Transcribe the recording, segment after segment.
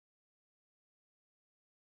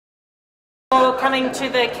For coming to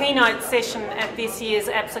the keynote session at this year's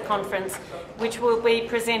APSA conference, which will be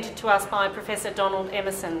presented to us by Professor Donald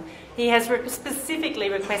Emerson. He has specifically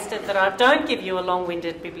requested that I don't give you a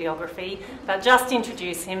long-winded bibliography, but just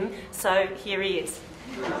introduce him, so here he is.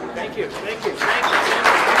 Thank you, thank you,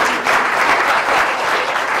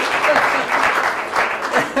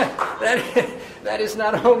 That is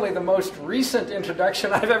not only the most recent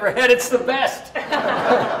introduction I've ever had, it's the best.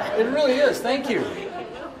 It really is, thank you.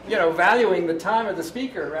 You know, valuing the time of the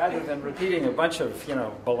speaker rather than repeating a bunch of,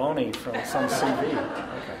 baloney from some CV.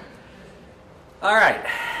 Okay. All right.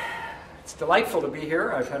 It's delightful to be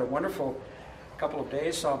here. I've had a wonderful couple of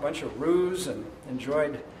days, saw a bunch of roos and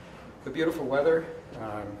enjoyed the beautiful weather.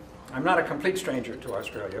 I'm not a complete stranger to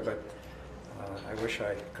Australia, but I wish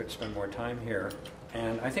I could spend more time here.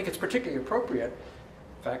 And I think it's particularly appropriate.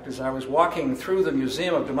 In fact, as I was walking through the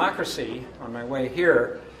Museum of Democracy on my way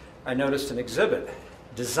here, I noticed an exhibit,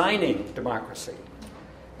 Designing Democracy.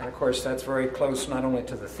 And of course, that's very close not only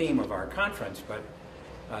to the theme of our conference, but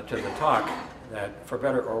to the talk that, for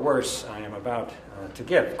better or worse, I am about to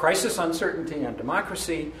give. Crisis, Uncertainty, and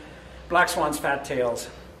Democracy, Black Swans, Fat Tails,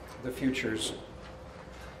 the Futures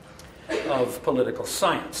of Political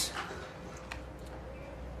Science.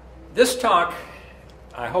 This talk,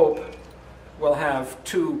 I hope, will have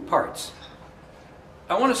two parts.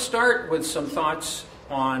 I want to start with some thoughts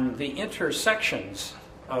on the intersections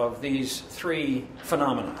of these three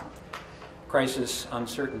phenomena: crisis,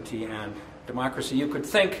 uncertainty, and democracy. You could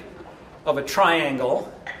think of a triangle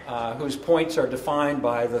whose points are defined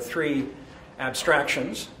by the three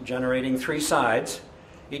abstractions, generating three sides,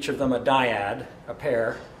 each of them a dyad, a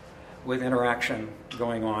pair, with interaction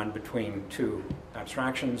going on between two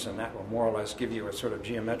abstractions, and that will more or less give you a sort of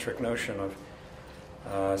geometric notion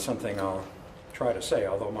of something I'll try to say,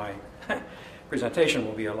 although my presentation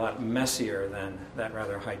will be a lot messier than that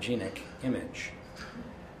rather hygienic image.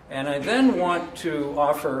 And I then want to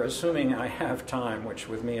offer, assuming I have time, which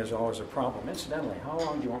with me is always a problem. Incidentally, how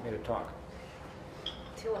long do you want me to talk?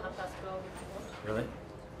 Till 12:30. Really?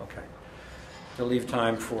 Okay. To leave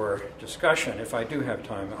time for discussion, if I do have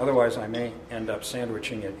time. Otherwise, I may end up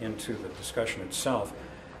sandwiching it into the discussion itself.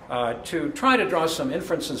 To try to draw some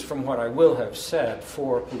inferences from what I will have said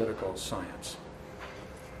for political science,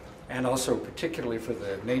 and also particularly for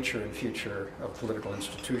the nature and future of political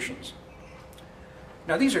institutions.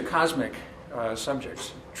 Now, these are cosmic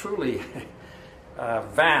subjects, truly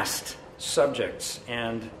vast subjects,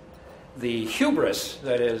 and the hubris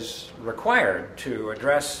that is required to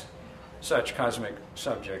address such cosmic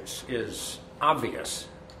subjects is obvious.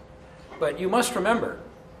 But you must remember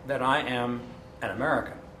that I am an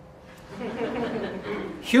American.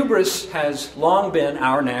 Hubris has long been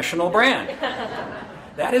our national brand.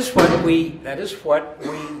 That is what we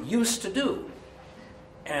used to do.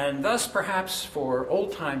 And thus, perhaps for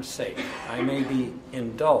old time's sake, I may be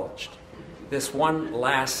indulged this one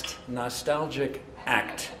last nostalgic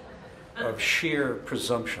act of sheer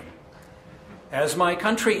presumption. As my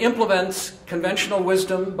country implements conventional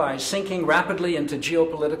wisdom by sinking rapidly into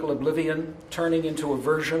geopolitical oblivion, turning into a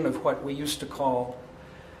version of what we used to call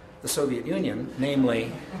the Soviet Union,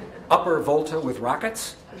 namely upper volta with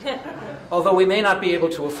rockets, although we may not be able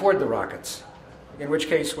to afford the rockets, in which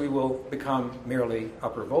case we will become merely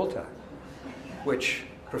upper volta, which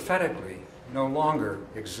prophetically no longer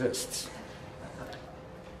exists.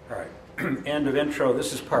 All right, end of intro.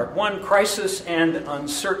 This is part one, crisis and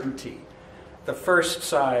uncertainty, the first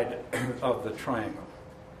side of the triangle.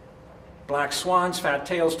 Black swans, fat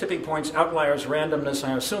tails, tipping points, outliers, randomness.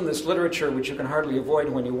 I assume this literature, which you can hardly avoid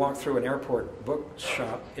when you walk through an airport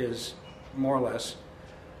bookshop, is more or less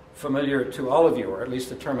familiar to all of you, or at least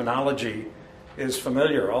the terminology is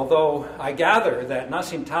familiar. Although I gather that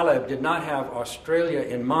Nassim Taleb did not have Australia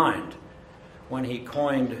in mind when he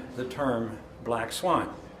coined the term black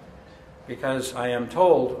swan, because I am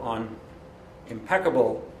told on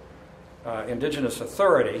impeccable indigenous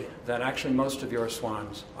authority that actually most of your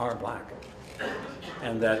swans are black,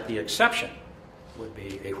 and that the exception would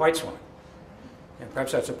be a white swan. And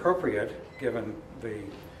perhaps that's appropriate given the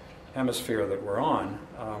hemisphere that we're on,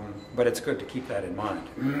 but it's good to keep that in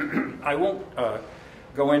mind. I won't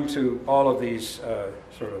go into all of these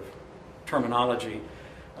sort of terminology,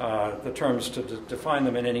 the terms to define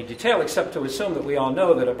them in any detail, except to assume that we all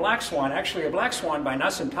know that a black swan, actually a black swan by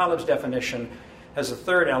Nassim Taleb's definition, has a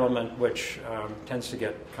third element which tends to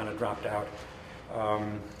get kind of dropped out,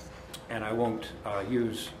 and I won't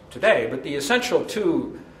use today. But the essential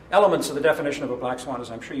two elements of the definition of a black swan,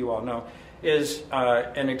 as I'm sure you all know, is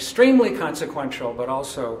an extremely consequential but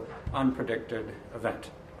also unpredicted event.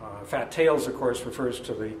 Fat tails, of course, refers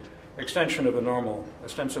to the extension of the normal,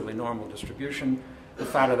 ostensibly normal distribution. The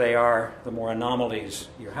fatter they are, the more anomalies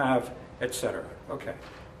you have, etc. Okay.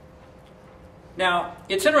 Now,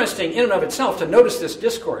 it's interesting in and of itself to notice this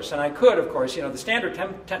discourse, and I could, of course, the standard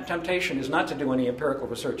temptation is not to do any empirical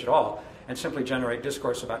research at all and simply generate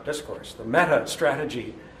discourse about discourse. The meta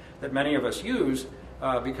strategy that many of us use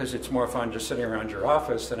because it's more fun just sitting around your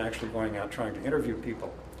office than actually going out trying to interview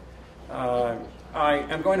people. I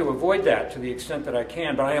am going to avoid that to the extent that I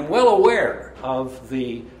can, but I am well aware of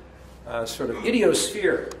the sort of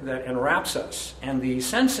idiosphere that enwraps us and the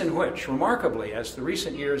sense in which, remarkably, as the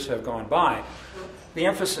recent years have gone by, the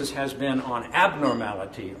emphasis has been on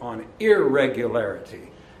abnormality, on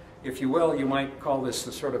irregularity. If you will, you might call this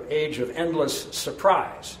the sort of age of endless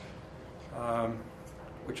surprise,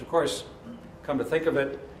 which, of course, come to think of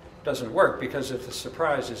it, doesn't work, because if the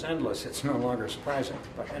surprise is endless, it's no longer surprising.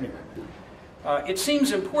 But anyway, it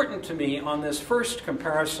seems important to me on this first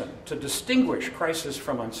comparison to distinguish crisis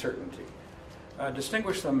from uncertainty,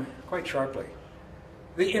 distinguish them quite sharply.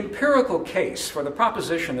 The empirical case for the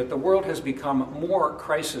proposition that the world has become more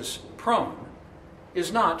crisis-prone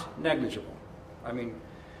is not negligible. I mean,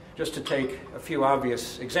 just to take a few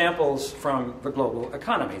obvious examples from the global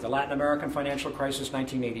economy. The Latin American financial crisis,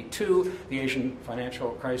 1982, the Asian financial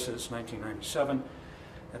crisis, 1997.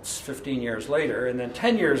 That's 15 years later. And then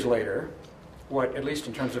 10 years later, what, at least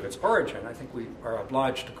in terms of its origin, I think we are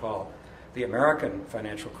obliged to call the American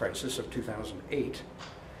financial crisis of 2008.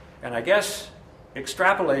 And I guess,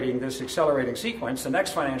 extrapolating this accelerating sequence, the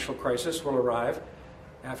next financial crisis will arrive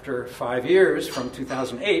after 5 years from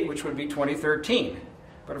 2008, which would be 2013.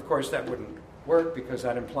 But of course that wouldn't work because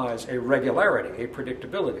that implies a regularity, a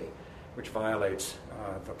predictability, which violates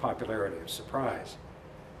the popularity of surprise.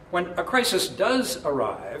 When a crisis does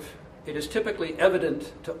arrive, it is typically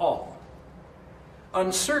evident to all.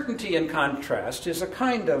 Uncertainty, in contrast, is a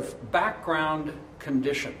kind of background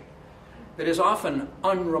condition that is often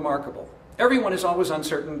unremarkable. Everyone is always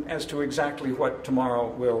uncertain as to exactly what tomorrow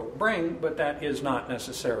will bring, but that is not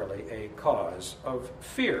necessarily a cause of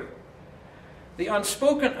fear. The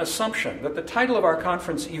unspoken assumption that the title of our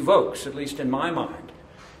conference evokes, at least in my mind,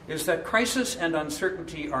 is that crisis and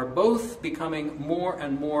uncertainty are both becoming more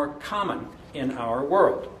and more common in our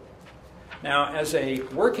world. Now, as a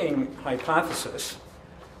working hypothesis,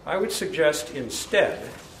 I would suggest instead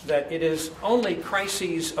that it is only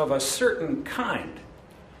crises of a certain kind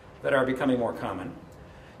that are becoming more common,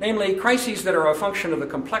 namely crises that are a function of the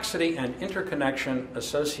complexity and interconnection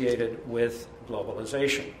associated with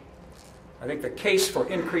globalization. I think the case for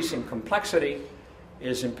increasing complexity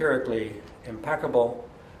is empirically impeccable,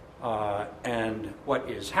 and what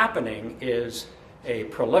is happening is a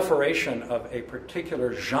proliferation of a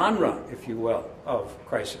particular genre, if you will, of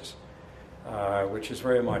crisis, which is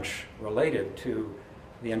very much related to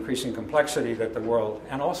the increasing complexity that the world,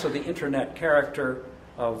 and also the internet character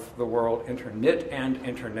of the world, internet and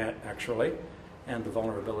internet, actually, and the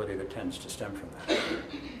vulnerability that tends to stem from that.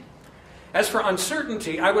 As for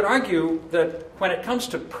uncertainty, I would argue that when it comes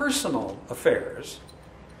to personal affairs,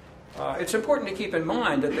 it's important to keep in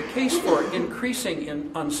mind that the case for increasing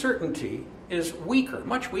in uncertainty is weaker,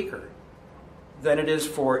 much weaker, than it is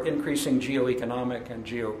for increasing geoeconomic and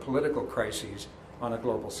geopolitical crises on a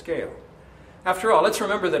global scale. After all, let's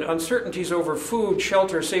remember that uncertainties over food,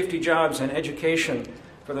 shelter, safety, jobs, and education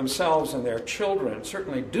for themselves and their children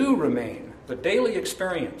certainly do remain the daily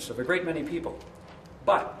experience of a great many people.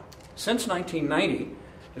 But since 1990,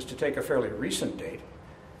 just to take a fairly recent date,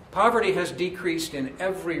 poverty has decreased in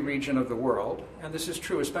every region of the world, and this is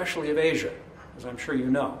true especially of Asia, as I'm sure you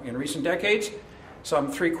know. In recent decades,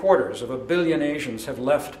 some 750 million Asians have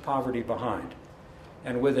left poverty behind,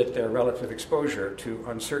 and with it their relative exposure to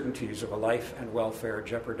uncertainties of a life and welfare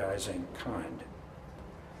jeopardizing kind.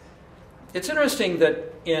 It's interesting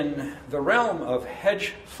that in the realm of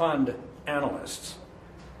hedge fund analysts,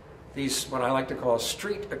 these, what I like to call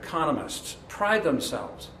street economists, pride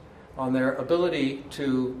themselves on their ability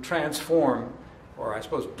to transform, or I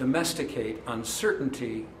suppose domesticate,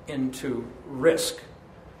 uncertainty into risk.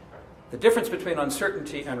 The difference between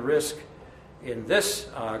uncertainty and risk in this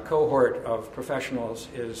cohort of professionals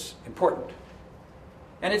is important.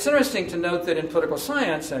 And it's interesting to note that in political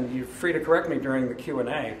science, and you're free to correct me during the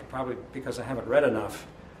Q&A, probably because I haven't read enough,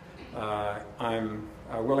 I'm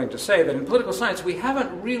willing to say that in political science we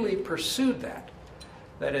haven't really pursued that.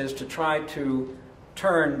 That is, to try to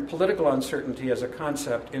turn political uncertainty as a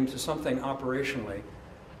concept into something operationally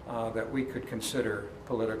that we could consider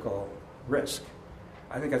political risk.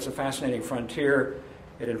 I think that's a fascinating frontier.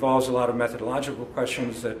 It involves a lot of methodological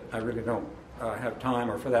questions that I really don't have time,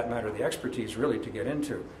 or for that matter, the expertise really to get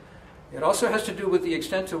into. It also has to do with the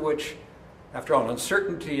extent to which, after all,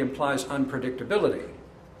 uncertainty implies unpredictability.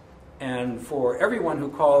 And for everyone who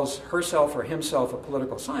calls herself or himself a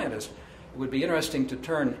political scientist, it would be interesting to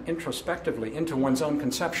turn introspectively into one's own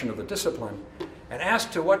conception of the discipline and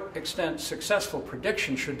ask to what extent successful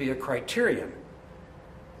prediction should be a criterion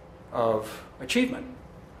of achievement.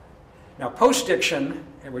 Now, post-diction,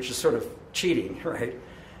 which is sort of cheating, right?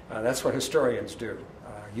 That's what historians do.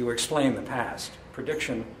 You explain the past.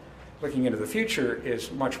 Prediction, looking into the future,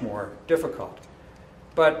 is much more difficult.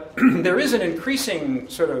 But there is an increasing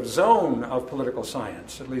sort of zone of political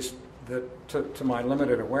science, at least to my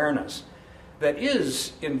limited awareness, that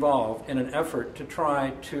is involved in an effort to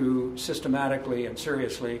try to systematically and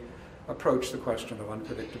seriously approach the question of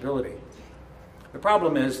unpredictability. The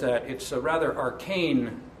problem is that it's a rather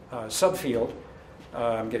arcane subfield.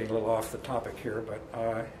 I'm getting a little off the topic here,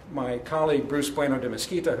 but my colleague Bruce Bueno de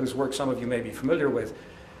Mesquita, whose work some of you may be familiar with,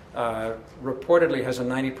 reportedly has a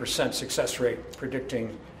 90% success rate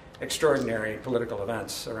predicting extraordinary political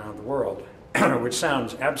events around the world, which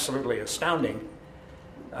sounds absolutely astounding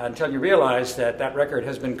until you realize that that record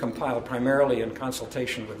has been compiled primarily in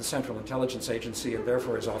consultation with the Central Intelligence Agency and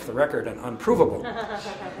therefore is off the record and unprovable,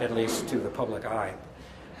 at least to the public eye.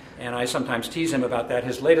 And I sometimes tease him about that.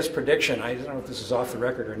 His latest prediction, I don't know if this is off the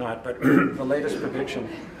record or not, but the latest prediction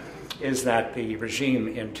is that the regime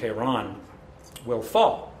in Tehran will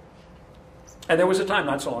fall. And there was a time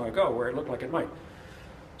not so long ago where it looked like it might.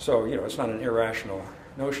 So, you know, it's not an irrational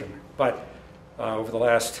notion. But over the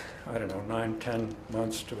last, I don't know, 9, 10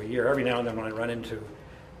 months to a year, every now and then when I run into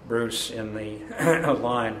Bruce in the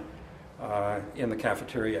line in the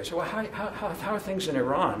cafeteria, I say, well, how are things in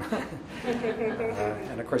Iran?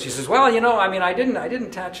 And of course he says, well, you know, I mean, I didn't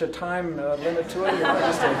attach a time limit to it. You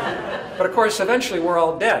know, but of course, eventually we're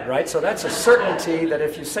all dead, right? So that's a certainty that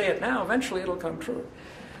if you say it now, eventually it'll come true.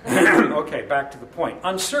 Okay, back to the point.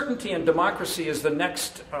 Uncertainty and democracy is the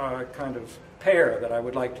next kind of pair that I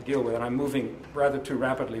would like to deal with, and I'm moving rather too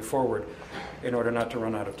rapidly forward in order not to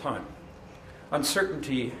run out of time.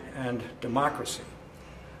 Uncertainty and democracy.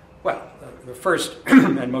 Well, the first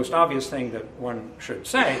and most obvious thing that one should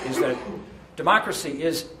say is that democracy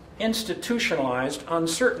is institutionalized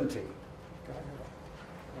uncertainty.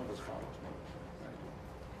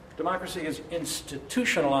 Democracy is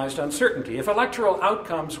institutionalized uncertainty. If electoral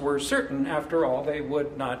outcomes were certain, after all, they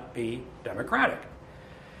would not be democratic.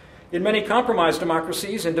 In many compromised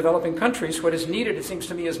democracies in developing countries, what is needed, it seems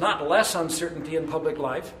to me, is not less uncertainty in public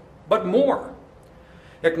life, but more.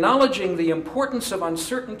 Acknowledging the importance of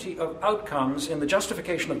uncertainty of outcomes in the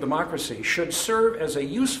justification of democracy should serve as a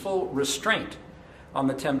useful restraint on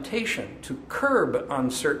the temptation to curb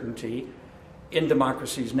uncertainty in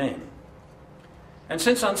democracy's name. And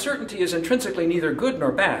since uncertainty is intrinsically neither good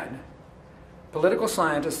nor bad, political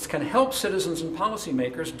scientists can help citizens and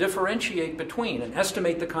policymakers differentiate between and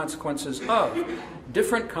estimate the consequences of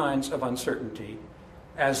different kinds of uncertainty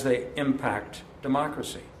as they impact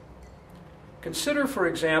democracy. Consider, for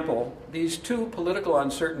example, these two political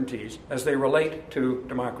uncertainties as they relate to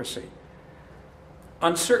democracy.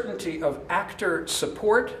 Uncertainty of actor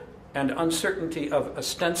support and uncertainty of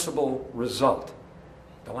ostensible result.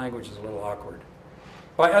 The language is a little awkward.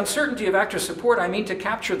 By uncertainty of actor support, I mean to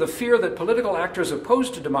capture the fear that political actors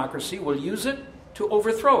opposed to democracy will use it to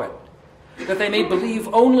overthrow it. That they may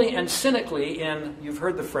believe only and cynically in, you've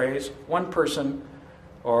heard the phrase, one person,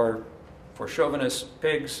 or for chauvinist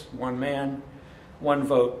pigs, one man, one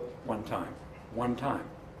vote, one time. One time.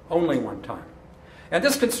 Only one time. And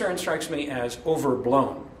this concern strikes me as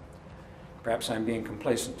overblown. Perhaps I'm being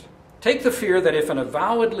complacent. Take the fear that if an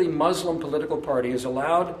avowedly Muslim political party is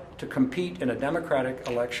allowed to compete in a democratic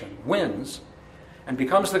election, wins, and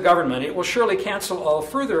becomes the government, it will surely cancel all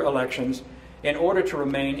further elections in order to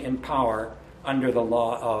remain in power under the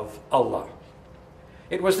law of Allah.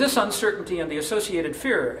 It was this uncertainty and the associated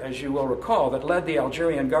fear, as you will recall, that led the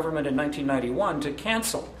Algerian government in 1991 to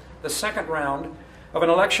cancel the second round of an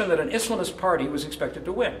election that an Islamist party was expected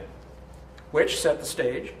to win, which set the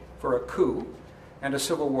stage for a coup and a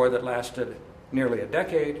civil war that lasted nearly a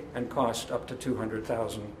decade and cost up to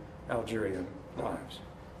 200,000 Algerian lives.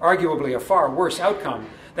 Arguably a far worse outcome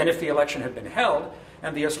than if the election had been held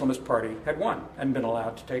and the Islamist party had won and been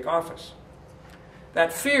allowed to take office.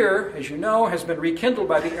 That fear, as you know, has been rekindled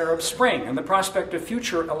by the Arab Spring and the prospect of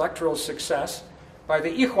future electoral success by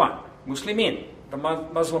the Ikhwan, Muslimin, the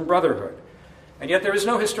Muslim Brotherhood. And yet there is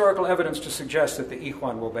no historical evidence to suggest that the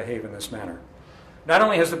Ikhwan will behave in this manner. Not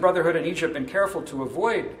only has the Brotherhood in Egypt been careful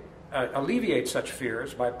to alleviate such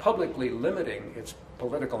fears by publicly limiting its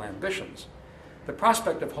political ambitions, the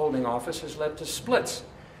prospect of holding office has led to splits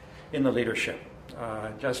in the leadership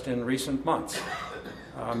just in recent months.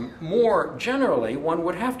 More generally, one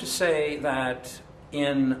would have to say that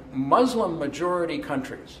in Muslim-majority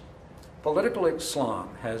countries, political Islam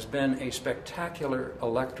has been a spectacular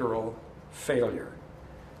electoral failure.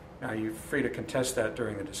 Now, you're free to contest that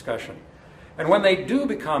during the discussion. And when they do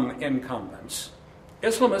become incumbents,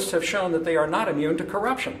 Islamists have shown that they are not immune to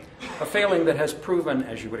corruption, a failing that has proven,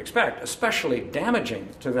 as you would expect, especially damaging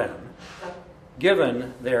to them,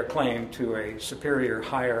 given their claim to a superior,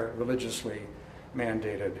 higher, religiously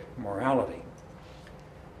mandated morality.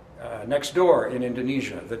 Next door in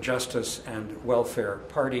Indonesia, the Justice and Welfare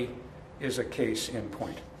Party is a case in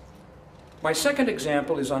point. My second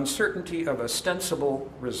example is uncertainty of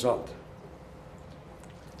ostensible result.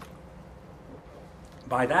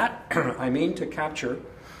 By that, I mean to capture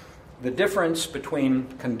the difference between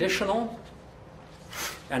conditional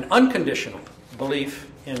and unconditional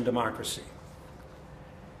belief in democracy.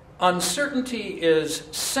 Uncertainty is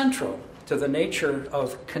central to the nature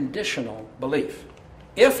of conditional belief.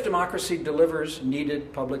 If democracy delivers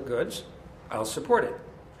needed public goods, I'll support it.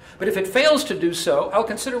 But if it fails to do so, I'll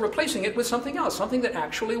consider replacing it with something else, something that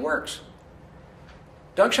actually works.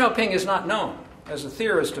 Deng Xiaoping is not known as a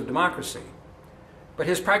theorist of democracy, but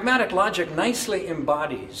his pragmatic logic nicely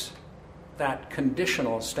embodies that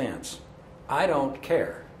conditional stance. I don't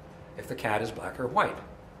care if the cat is black or white,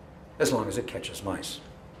 as long as it catches mice.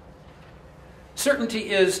 Certainty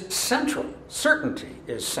is central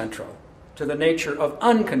to the nature of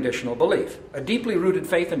unconditional belief, a deeply rooted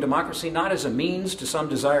faith in democracy not as a means to some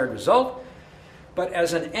desired result, but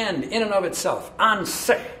as an end in and of itself, an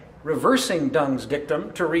se, reversing Deng's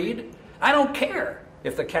dictum to read, I don't care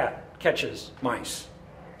if the cat catches mice,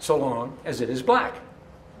 so long as it is black.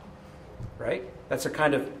 Right? That's a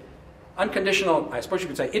kind of unconditional, I suppose you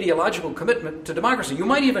could say, ideological commitment to democracy. You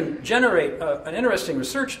might even generate an interesting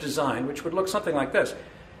research design which would look something like this.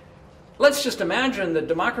 Let's just imagine that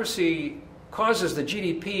democracy causes the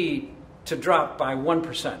GDP to drop by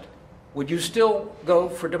 1%. Would you still go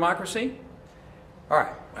for democracy? All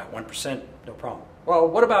right, 1%, no problem. Well,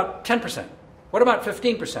 what about 10%? What about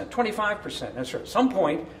 15%, 25%? And at some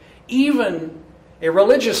point, even a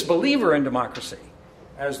religious believer in democracy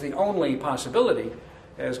as the only possibility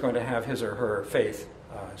is going to have his or her faith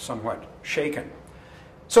somewhat shaken.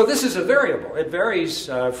 So this is a variable. It varies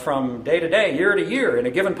from day to day, year to year in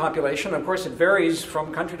a given population. Of course, it varies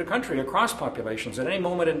from country to country across populations at any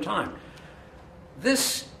moment in time.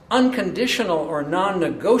 This unconditional or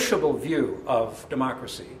non-negotiable view of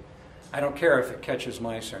democracy, I don't care if it catches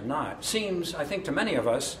mice or not, seems, I think, to many of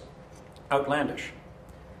us outlandish.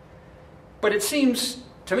 But it seems,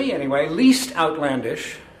 to me anyway, least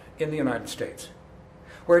outlandish in the United States,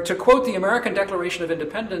 where, to quote the American Declaration of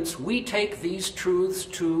Independence, we take these truths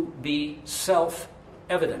to be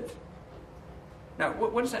self-evident. Now,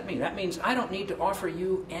 what does that mean? That means I don't need to offer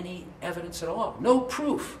you any evidence at all. No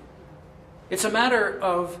proof. It's a matter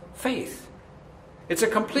of faith. It's a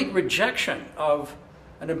complete rejection of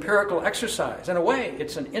an empirical exercise. In a way,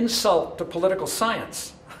 it's an insult to political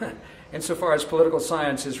science, insofar as political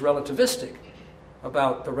science is relativistic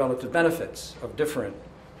about the relative benefits of different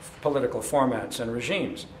political formats and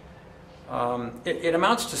regimes. It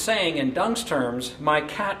amounts to saying, in Deng's terms, my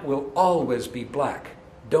cat will always be black.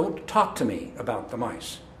 Don't talk to me about the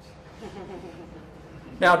mice.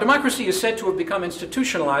 Now, democracy is said to have become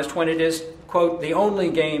institutionalized when it is, quote, the only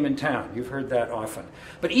game in town. You've heard that often.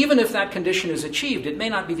 But even if that condition is achieved, it may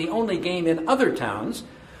not be the only game in other towns,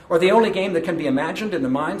 or the only game that can be imagined in the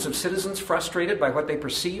minds of citizens frustrated by what they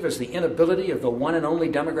perceive as the inability of the one and only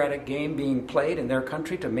democratic game being played in their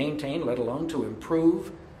country to maintain, let alone to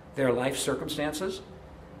improve, their life circumstances.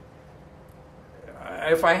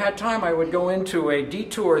 If I had time, I would go into a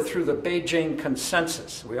detour through the Beijing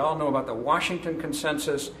Consensus. We all know about the Washington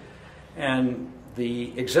Consensus, and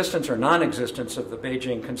the existence or non-existence of the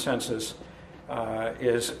Beijing Consensus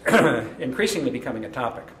is increasingly becoming a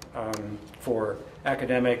topic for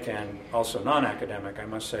academic and also non-academic, I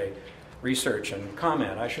must say, research and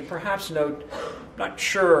comment. I should perhaps note, not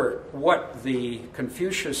sure what the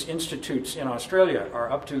Confucius Institutes in Australia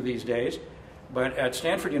are up to these days, but at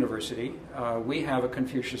Stanford University, we have a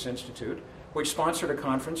Confucius Institute, which sponsored a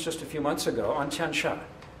conference just a few months ago on Tiansha,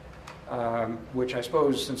 which I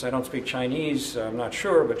suppose, since I don't speak Chinese, I'm not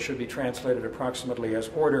sure, but should be translated approximately as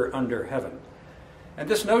order under heaven. And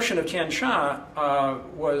this notion of Tiansha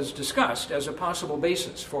was discussed as a possible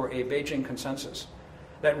basis for a Beijing consensus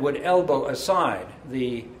that would elbow aside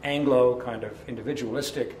the Anglo kind of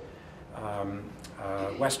individualistic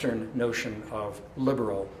Western notion of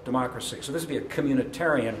liberal democracy. So this would be a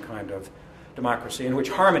communitarian kind of democracy, in which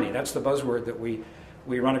harmony, that's the buzzword that we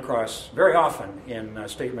run across very often in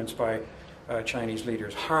statements by Chinese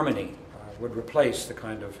leaders, harmony would replace the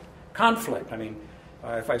kind of conflict. I mean,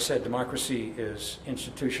 if I said democracy is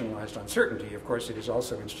institutionalized uncertainty, of course it is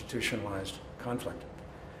also institutionalized conflict,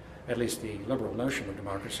 at least the liberal notion of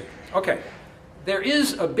democracy. Okay, there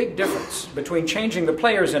is a big difference between changing the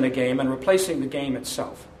players in a game and replacing the game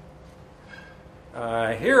itself.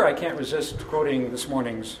 Here I can't resist quoting this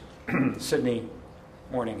morning's Sydney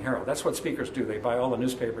Morning Herald. That's what speakers do. They buy all the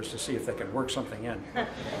newspapers to see if they can work something in.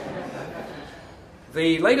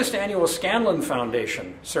 The latest annual Scanlon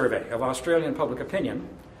Foundation survey of Australian public opinion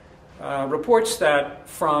reports that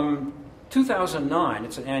from 2009,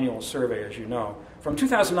 it's an annual survey as you know, from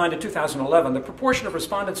 2009 to 2011, the proportion of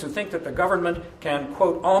respondents who think that the government can,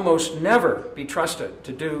 quote, almost never be trusted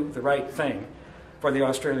to do the right thing for the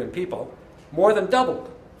Australian people, more than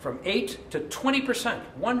doubled from 8 to 20%,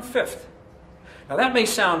 1/5. Now that may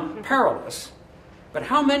sound perilous, but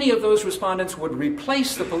how many of those respondents would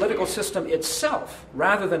replace the political system itself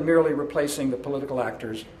rather than merely replacing the political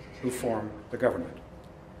actors who form the government?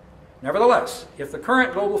 Nevertheless, if the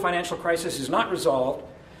current global financial crisis is not resolved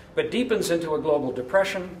but deepens into a global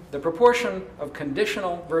depression, the proportion of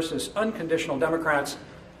conditional versus unconditional Democrats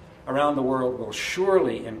around the world will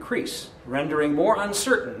surely increase, rendering more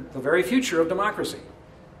uncertain the very future of democracy,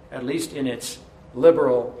 at least in its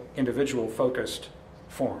liberal, individual-focused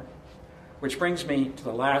form. Which brings me to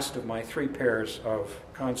the last of my 3 pairs of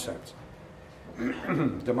concepts,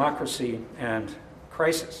 democracy and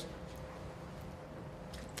crisis.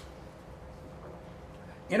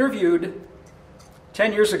 Interviewed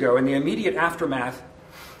 10 years ago in the immediate aftermath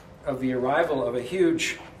of the arrival of a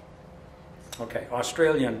huge,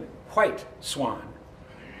 Australian white swan,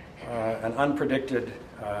 an unpredicted,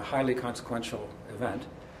 highly consequential event,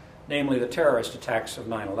 namely the terrorist attacks of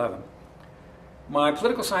 9/11. My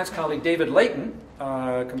political science colleague David Layton,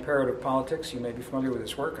 comparative politics, you may be familiar with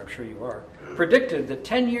his work, I'm sure you are, predicted that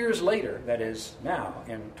 10 years later, that is now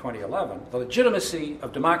in 2011, the legitimacy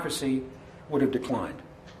of democracy would have declined.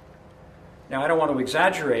 Now, I don't want to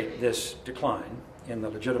exaggerate this decline in the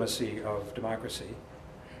legitimacy of democracy,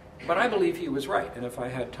 but I believe he was right, and if I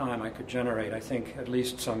had time I could generate, I think, at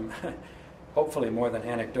least some, hopefully more than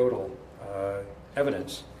anecdotal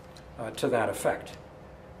evidence to that effect.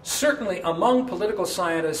 Certainly among political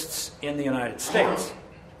scientists in the United States,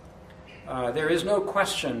 there is no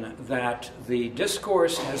question that the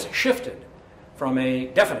discourse has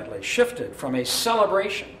definitely shifted from a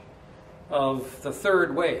celebration of the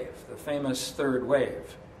third wave, the famous third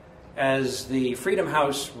wave, as the Freedom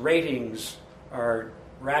House ratings are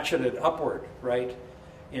ratcheted upward, right,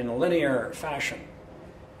 in linear fashion.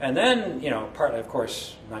 And then, partly, of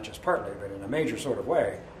course, not just partly, but in a major sort of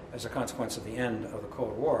way, as a consequence of the end of the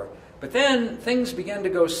Cold War. But then things began to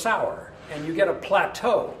go sour, and you get a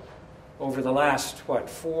plateau over the last,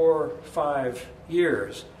 4, 5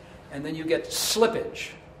 years, and then you get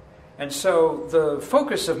slippage. And so the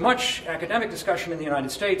focus of much academic discussion in the United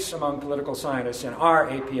States among political scientists in our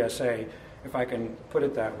APSA, if I can put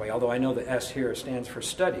it that way, although I know the S here stands for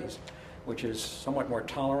studies, which is somewhat more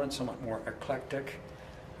tolerant, somewhat more eclectic,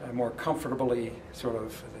 more comfortably sort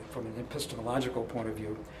of from an epistemological point of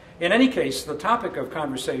view. In any case, the topic of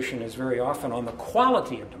conversation is very often on the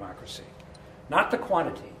quality of democracy, not the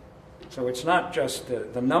quantity. So it's not just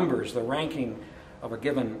the numbers, the ranking of a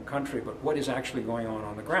given country, but what is actually going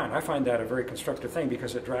on the ground. I find that a very constructive thing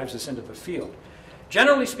because it drives us into the field.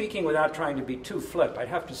 Generally speaking, without trying to be too flip, I'd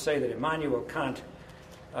have to say that Immanuel Kant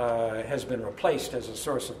has been replaced as a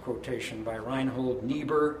source of quotation by Reinhold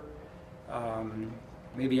Niebuhr,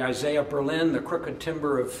 maybe Isaiah Berlin, the crooked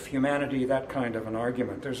timber of humanity, that kind of an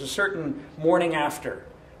argument. There's a certain morning after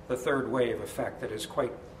the third wave effect that is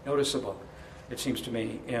quite noticeable, it seems to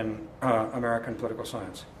me, in American political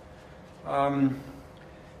science.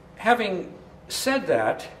 Having said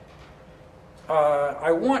that,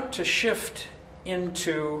 I want to shift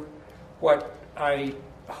into what I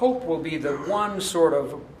hope will be the one sort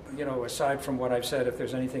of, aside from what I've said, if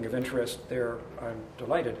there's anything of interest there, I'm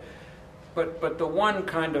delighted. But the one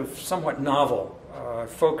kind of somewhat novel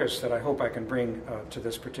focus that I hope I can bring to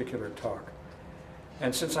this particular talk.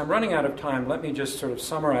 And since I'm running out of time, let me just sort of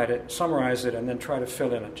summarize it and then try to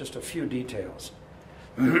fill in just a few details.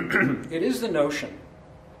 It is the notion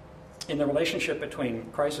in the relationship between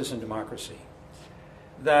crisis and democracy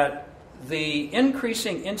that the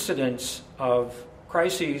increasing incidence of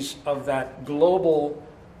crises of that global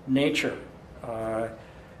nature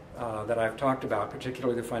that I've talked about,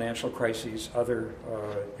 particularly the financial crises, other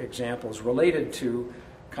examples related to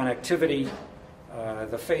connectivity,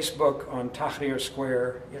 the Facebook on Tahrir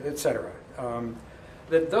Square, etc.,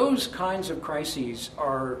 that those kinds of crises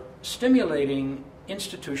are stimulating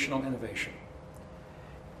institutional innovation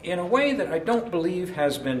in a way that I don't believe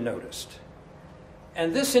has been noticed.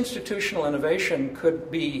 And this institutional innovation could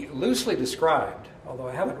be loosely described, although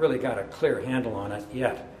I haven't really got a clear handle on it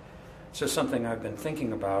yet. It's just something I've been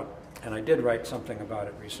thinking about, and I did write something about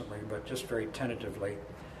it recently, but just very tentatively.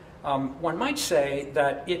 One might say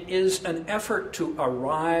that it is an effort to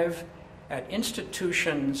arrive at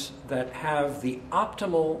institutions that have the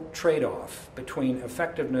optimal trade-off between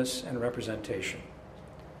effectiveness and representation.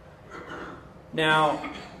 Now,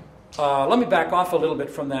 let me back off a little bit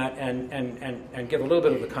from that and give a little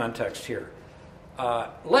bit of the context here.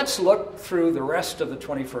 Let's look through the rest of the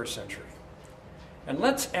 21st century. And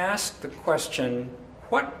let's ask the question,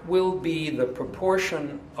 what will be the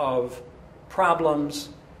proportion of problems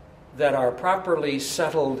that are properly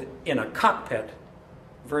settled in a cockpit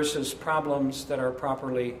versus problems that are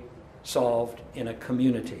properly solved in a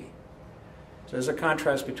community? So there's a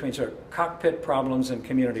contrast between sort of cockpit problems and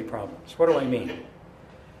community problems. What do I mean?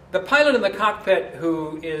 The pilot in the cockpit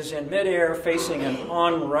who is in midair facing an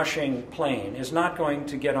onrushing plane is not going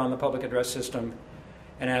to get on the public address system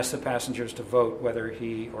and ask the passengers to vote whether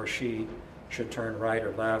he or she should turn right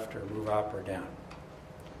or left or move up or down.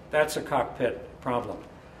 That's a cockpit problem.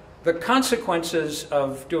 The consequences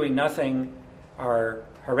of doing nothing are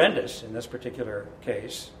horrendous in this particular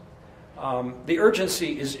case. The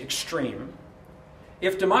urgency is extreme.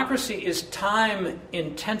 If democracy is time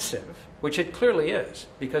intensive, which it clearly is,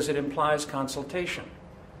 because it implies consultation,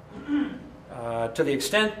 to the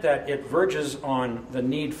extent that it verges on the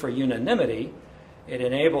need for unanimity, it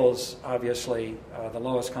enables, obviously, the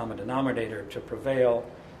lowest common denominator to prevail.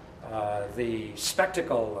 The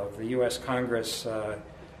spectacle of the U.S. Congress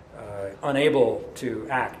unable to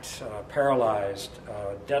act, paralyzed,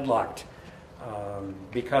 deadlocked,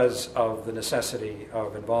 because of the necessity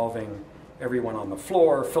of involving everyone on the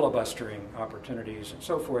floor, filibustering opportunities, and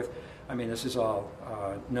so forth. I mean, this is all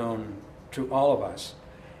known to all of us.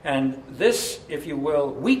 And this, if you will,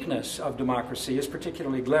 weakness of democracy is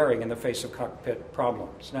particularly glaring in the face of cockpit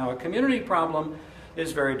problems. Now, a community problem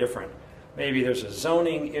is very different. Maybe there's a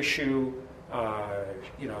zoning issue.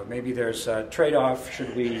 Maybe there's a trade-off.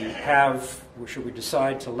 Should we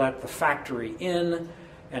decide to let the factory in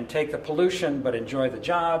and take the pollution but enjoy the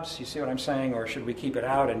jobs? You see what I'm saying? Or should we keep it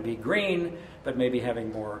out and be green but maybe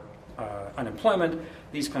having more unemployment?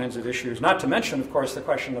 These kinds of issues. Not to mention, of course, the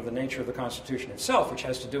question of the nature of the Constitution itself, which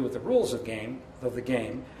has to do with the rules of the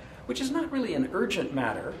game, which is not really an urgent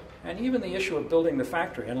matter, and even the issue of building the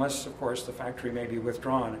factory, unless, of course, the factory may be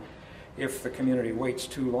withdrawn if the community waits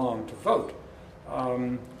too long to vote.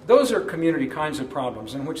 Those are community kinds of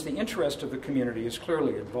problems in which the interest of the community is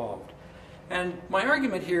clearly involved. And my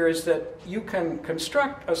argument here is that you can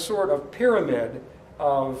construct a sort of pyramid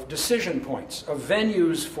of decision points, of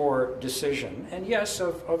venues for decision, and yes,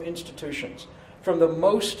 of institutions, from the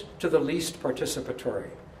most to the least participatory.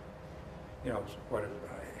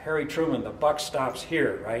 Harry Truman, the buck stops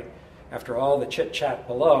here, right? After all the chit-chat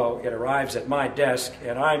below, it arrives at my desk,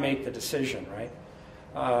 and I make the decision,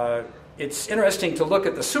 right? It's interesting to look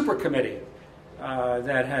at the super committee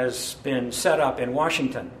that has been set up in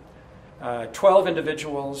Washington. 12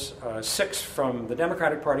 individuals, 6 from the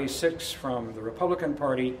Democratic Party, 6 from the Republican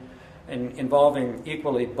Party, involving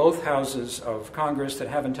equally both houses of Congress, that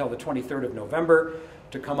have until the 23rd of November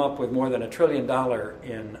to come up with more than $1 trillion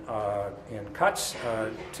in cuts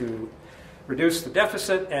to reduce the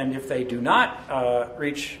deficit. And if they do not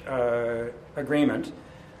reach agreement,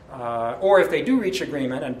 or if they do reach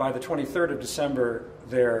agreement and by the 23rd of December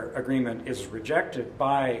their agreement is rejected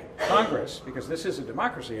by Congress, because this is a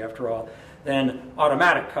democracy after all, then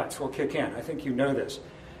automatic cuts will kick in. I think you know this.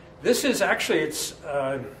 This is actually, it's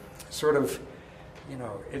sort of,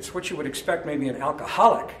 it's what you would expect maybe an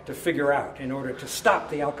alcoholic to figure out in order to stop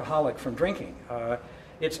the alcoholic from drinking.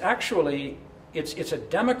 It's a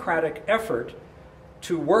democratic effort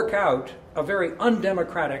to work out a very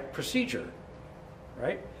undemocratic procedure,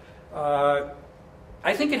 right?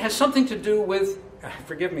 I think it has something to do with,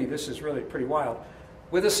 forgive me, this is really pretty wild,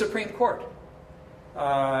 with the Supreme Court.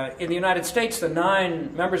 In the United States, the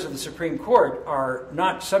 9 members of the Supreme Court are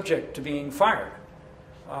not subject to being fired.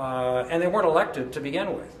 And they weren't elected to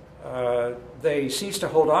begin with. They ceased to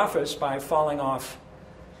hold office by falling off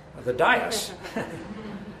the dais.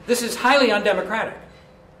 This is highly undemocratic.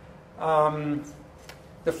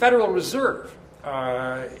 The Federal Reserve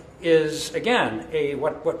is, again,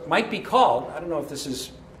 what might be called, I don't know if this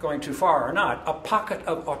is going too far or not, a pocket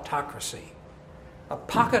of autocracy. A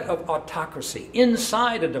pocket of autocracy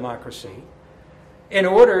inside a democracy in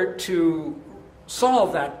order to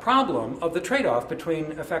solve that problem of the trade-off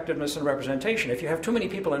between effectiveness and representation. If you have too many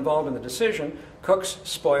people involved in the decision, cooks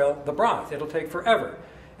spoil the broth. It'll take forever.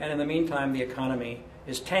 And in the meantime, the economy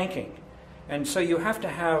is tanking. And so you have to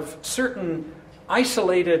have certain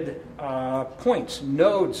isolated points,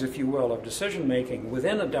 nodes, if you will, of decision-making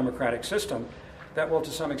within a democratic system that will,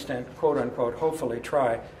 to some extent, quote-unquote, hopefully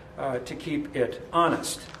try to keep it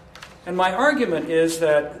honest. And my argument is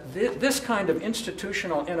that this kind of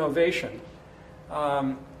institutional innovation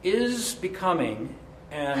is becoming,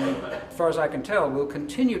 and as far as I can tell, will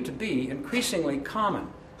continue to be increasingly common.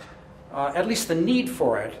 At least the need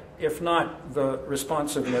for it, if not the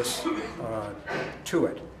responsiveness to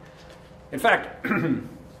it. In fact,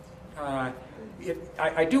 I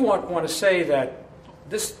do want to say that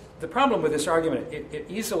the problem with this argument, it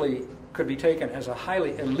easily could be taken as a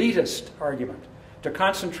highly elitist argument to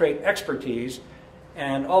concentrate expertise,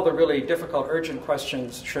 and all the really difficult, urgent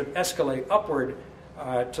questions should escalate upward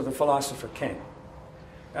to the philosopher king.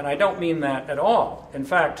 And I don't mean that at all. In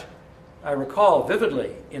fact, I recall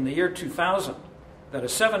vividly in the year 2000 that a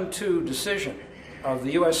 7-2 decision of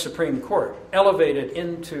the U.S. Supreme Court elevated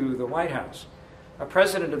into the White House a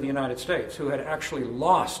president of the United States who had actually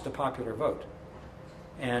lost the popular vote,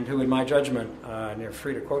 and who, in my judgment, and you're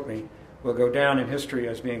free to quote me, will go down in history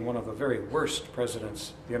as being one of the very worst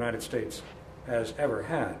presidents the United States has ever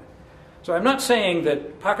had. So I'm not saying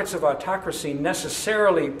that pockets of autocracy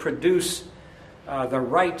necessarily produce the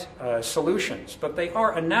right solutions, but they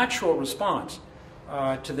are a natural response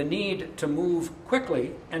to the need to move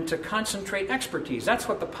quickly and to concentrate expertise. That's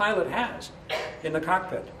what the pilot has in the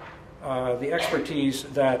cockpit, the expertise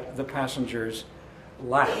that the passengers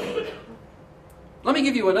lack. Let me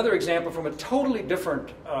give you another example from a totally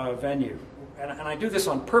different venue. And I do this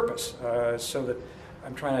on purpose so that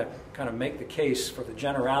I'm trying to kind of make the case for the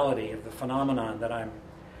generality of the phenomenon that I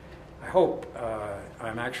hope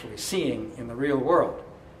I'm actually seeing in the real world.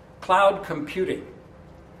 Cloud computing.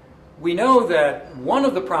 We know that one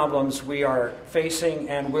of the problems we are facing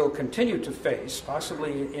and will continue to face,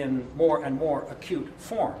 possibly in more and more acute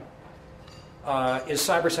form, is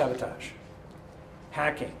cyber sabotage,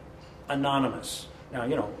 hacking, anonymous. Now,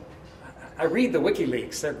 you know, I read the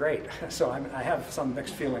WikiLeaks, they're great, so I have some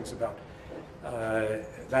mixed feelings about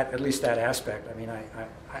that, at least that aspect. I mean,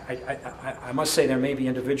 I must say there may be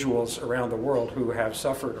individuals around the world who have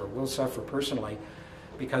suffered or will suffer personally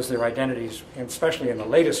because their identities, and especially in the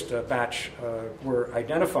latest batch, were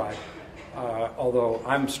identified, although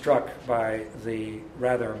I'm struck by the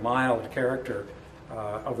rather mild character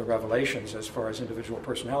of the revelations as far as individual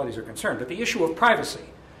personalities are concerned. But the issue of privacy,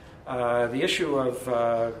 the issue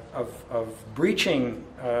of breaching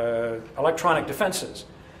electronic defenses,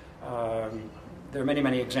 there are many,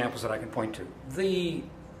 many examples that I can point to.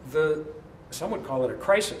 Some would call it a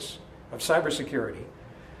crisis of cybersecurity,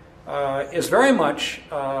 is very much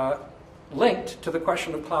linked to the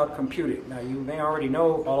question of cloud computing. Now, you may already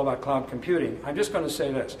know all about cloud computing. I'm just going to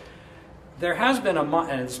say this. There has been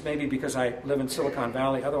and it's maybe because I live in Silicon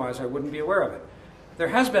Valley, otherwise I wouldn't be aware of it. There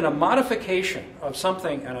has been a modification of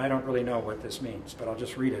something, and I don't really know what this means, but I'll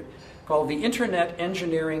just read it, called the Internet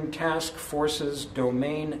Engineering Task Force's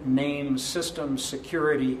Domain Name System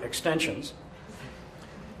Security Extensions,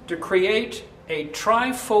 to create a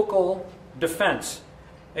trifocal defense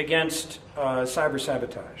against cyber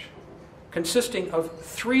sabotage, consisting of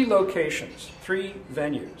 3 locations, 3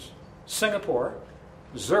 venues: Singapore,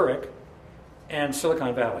 Zurich, and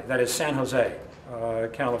Silicon Valley, that is San Jose,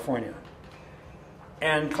 California.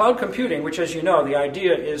 And cloud computing, which, as you know, the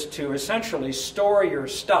idea is to essentially store your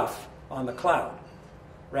stuff on the cloud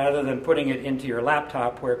rather than putting it into your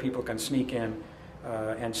laptop where people can sneak in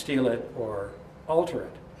and steal it or alter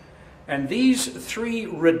it. And these 3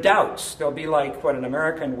 redoubts, they'll be like what an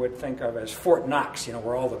American would think of as Fort Knox, you know,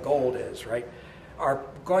 where all the gold is, right, are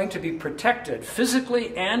going to be protected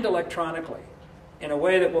physically and electronically in a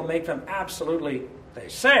way that will make them absolutely, they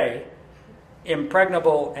say,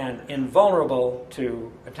 impregnable and invulnerable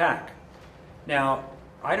to attack. Now,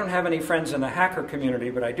 I don't have any friends in the hacker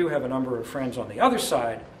community, but I do have a number of friends on the other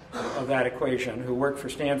side of that equation who work for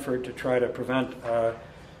Stanford to try to prevent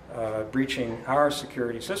breaching our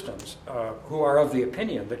security systems, who are of the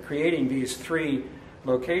opinion that creating these 3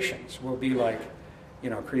 locations will be like,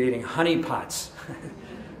 you know, creating honeypots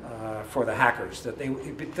for the hackers. That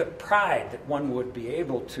the pride that one would be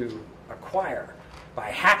able to acquire by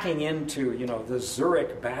hacking into, you know, the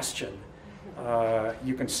Zurich bastion,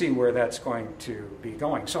 you can see where that's going to be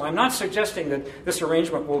going. So I'm not suggesting that this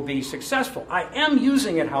arrangement will be successful. I am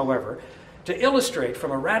using it, however, to illustrate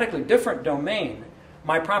from a radically different domain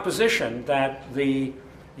my proposition that the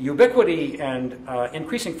ubiquity and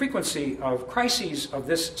increasing frequency of crises of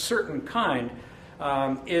this certain kind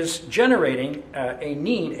is generating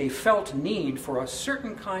a felt need for a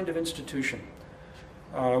certain kind of institution,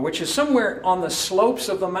 which is somewhere on the slopes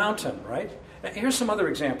of the mountain, right? Now, here's some other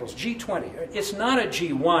examples. G20. It's not a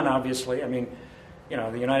G1, obviously. I mean, you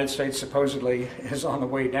know, the United States supposedly is on the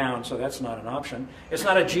way down, so that's not an option. It's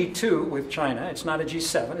not a G2 with China. It's not a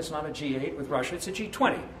G7. It's not a G8 with Russia. It's a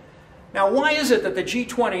G20. Now, why is it that the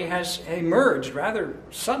G20 has emerged rather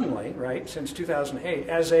suddenly, right, since 2008,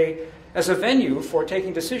 as a venue for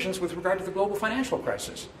taking decisions with regard to the global financial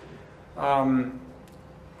crisis?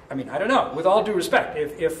 I mean, I don't know. With all due respect,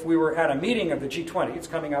 if we were at a meeting of the G20, it's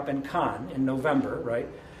coming up in Cannes in November, right?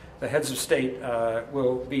 The heads of state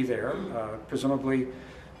will be there. Presumably,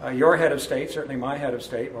 your head of state, certainly my head of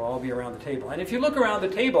state, will all be around the table. And if you look around the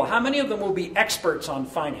table, how many of them will be experts on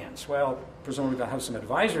finance? Well, presumably they'll have some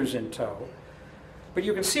advisors in tow. But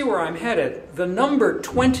you can see where I'm headed. The number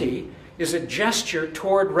 20 is a gesture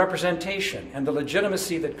toward representation and the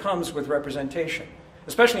legitimacy that comes with representation,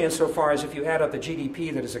 especially insofar as if you add up the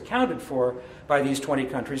GDP that is accounted for by these 20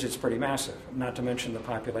 countries, it's pretty massive, not to mention the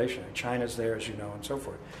population. China's there, as you know, and so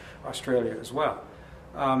forth. Australia as well.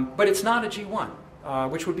 But it's not a G1,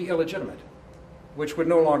 which would be illegitimate, which would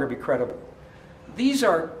no longer be credible. These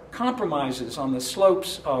are compromises on the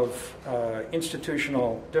slopes of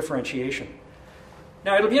institutional differentiation.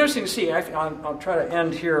 Now, it'll be interesting to see. I'll try to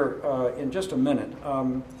end here in just a minute.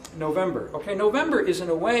 November. Okay, November is in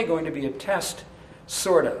a way going to be a test,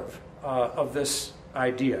 sort of this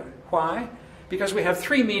idea. Why? Because we have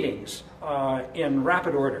 3 meetings in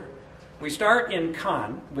rapid order. We start in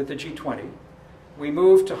Cannes with the G20. We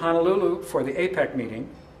move to Honolulu for the APEC meeting,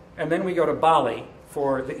 and then we go to Bali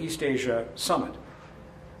for the East Asia Summit.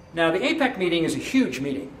 Now, the APEC meeting is a huge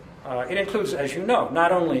meeting. It includes, as you know,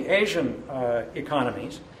 not only Asian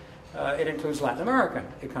economies, it includes Latin American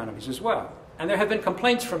economies as well. And there have been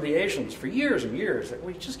complaints from the Asians for years and years that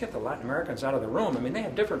we just get the Latin Americans out of the room. I mean, they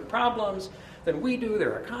have different problems than we do.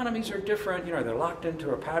 Their economies are different. You know, they're locked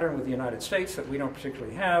into a pattern with the United States that we don't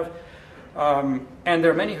particularly have. And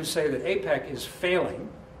there are many who say that APEC is failing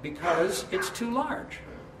because it's too large.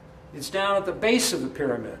 It's down at the base of the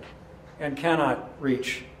pyramid and cannot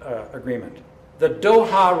reach agreement. The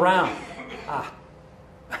Doha round.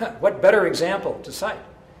 What better example to cite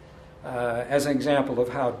as an example of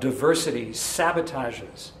how diversity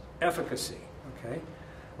sabotages efficacy, okay?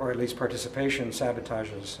 Or at least participation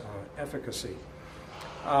sabotages efficacy.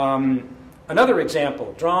 Another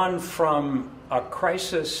example drawn from a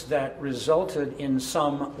crisis that resulted in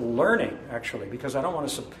some learning, actually, because I don't want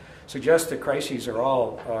to suggest that crises are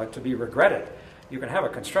all to be regretted. You can have a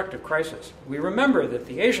constructive crisis. We remember that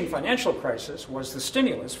the Asian financial crisis was the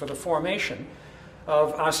stimulus for the formation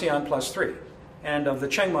of ASEAN Plus 3 and of the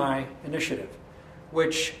Chiang Mai Initiative,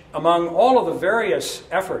 which among all of the various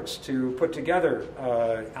efforts to put together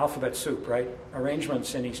alphabet soup, right,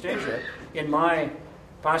 arrangements in East Asia, in my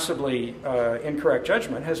possibly incorrect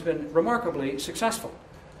judgment, has been remarkably successful.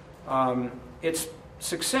 Its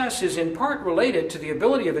success is in part related to the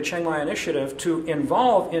ability of the Chiang Mai Initiative to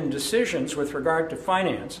involve in decisions with regard to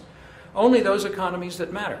finance only those economies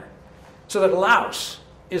that matter, so that Laos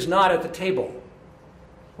is not at the table,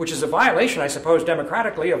 which is a violation, I suppose,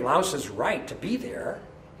 democratically of Laos's right to be there,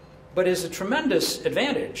 but is a tremendous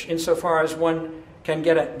advantage insofar as one can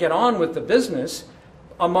get on with the business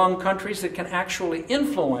among countries that can actually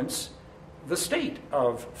influence the state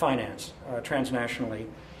of finance transnationally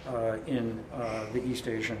in the East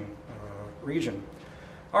Asian region.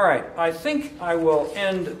 All right, I think I will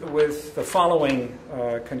end with the following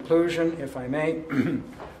conclusion, if I may, and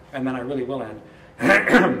then I really will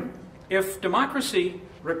end. If democracy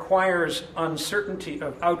requires uncertainty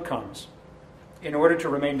of outcomes in order to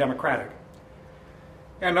remain democratic,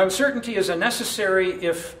 and uncertainty is a necessary,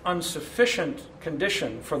 if insufficient,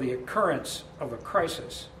 condition for the occurrence of a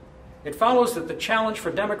crisis, it follows that the challenge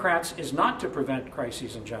for Democrats is not to prevent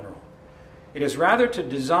crises in general. It is rather to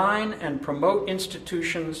design and promote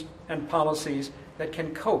institutions and policies that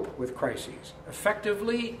can cope with crises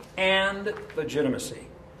effectively and legitimacy.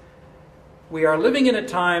 We are living in a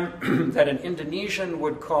time that an Indonesian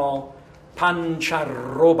would call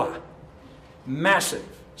pancaroba, massive,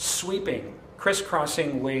 sweeping,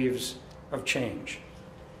 crisscrossing waves of change.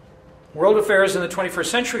 World affairs in the 21st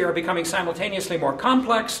century are becoming simultaneously more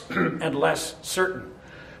complex and less certain.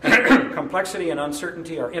 Complexity and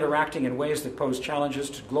uncertainty are interacting in ways that pose challenges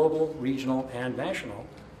to global, regional, and national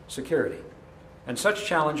security. And such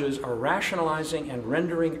challenges are rationalizing and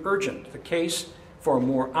rendering urgent the case for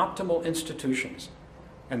more optimal institutions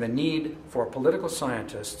and the need for political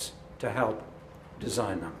scientists to help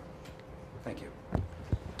design them. Thank you.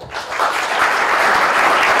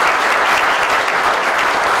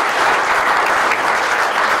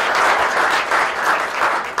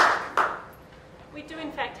 We do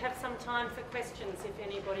in fact have some time for questions if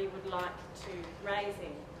anybody would like to raise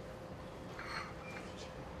any.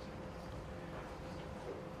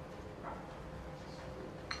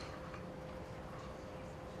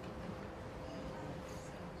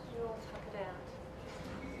 You all tuck it out.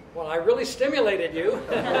 Well, I really stimulated you.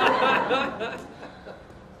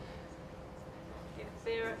 If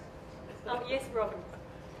there, oh yes, Robin.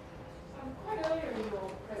 Quite earlier in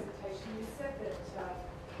your presentation, you said that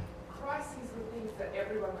crises were things that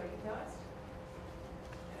everyone recognised.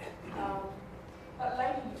 But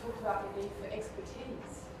later you talked about the need for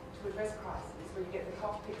expertise to address crises, where you get the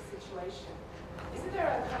cockpit situation. Isn't there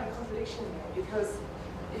a kind of contradiction there? Because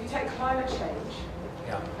if you take climate change,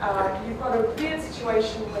 you've got a weird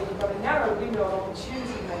situation where you've got a narrow window of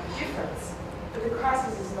opportunity to make a difference, but the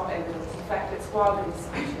crisis is not evident. In fact, it's wildly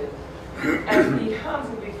disputed. And the harms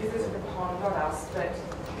will be visited upon not us, but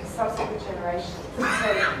subsequent generations. So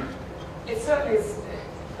it certainly is,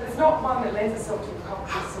 there's not one that lends itself to a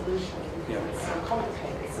cockpit solution because it's so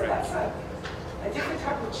complicated. So that's a different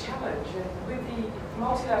type of challenge. And with the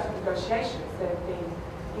multilateral negotiations, they've been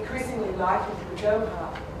increasingly likened to the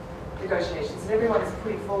Doha negotiations. And everyone is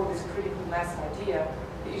putting forward this critical mass idea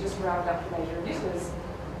that you just round up the major emitters.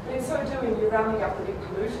 But in so doing, you're rounding up the big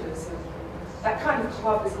polluters. And that kind of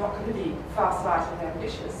club is not going to be far-sighted and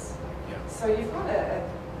ambitious. So you've got a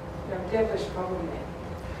devilish problem there.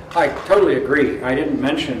 I totally agree. I didn't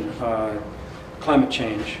mention climate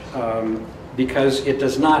change because it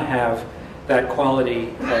does not have that quality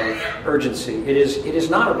of urgency. It is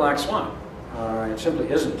not a black swan. It simply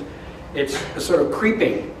isn't. It's a sort of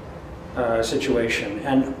creeping situation.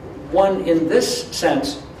 And one, in this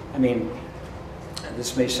sense, I mean,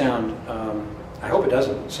 this may sound, I hope it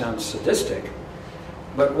doesn't sound sadistic,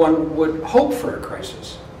 but one would hope for a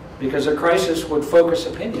crisis, because a crisis would focus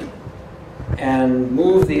opinion and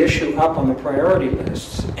move the issue up on the priority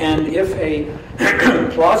lists. And if a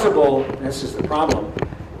plausible, this is the problem,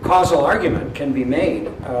 causal argument can be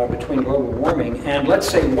made between global warming and, let's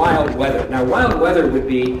say, wild weather. Now, wild weather would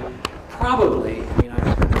be probably, I mean, I'm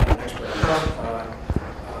not an expert on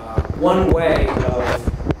this, one way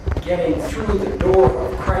of getting through the door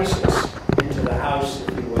of crisis into the house,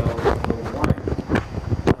 if you will, of global warming.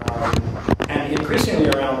 And increasingly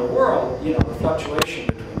around the world, you know, the fluctuation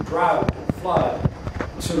between drought and flood,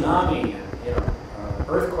 tsunami, and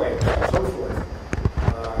earthquake, and so forth,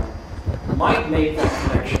 might make that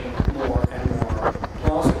connection more and more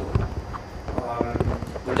plausible.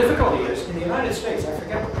 The difficulty is, in the United States, I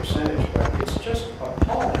forget the percentage, but it's just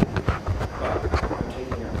appalling. I'm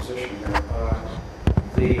taking your position here.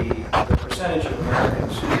 The percentage of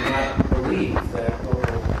Americans who do not believe that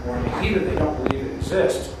global warming, either they don't believe it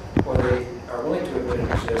exists, or they are willing to admit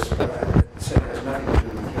it exists, but it has nothing to do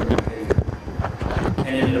with human behavior.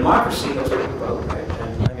 And in a democracy, those people vote, right?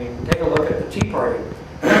 And I mean, take a look at the Tea Party,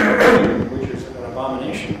 which is an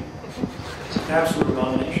abomination, an absolute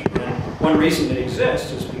abomination. And one reason it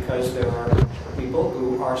exists is because there are people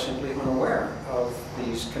who are simply unaware of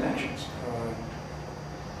these connections.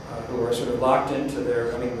 Who are sort of locked into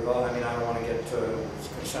their, I mean, I don't want to get it's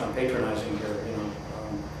going to sound patronizing here,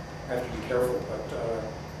 I have to be careful,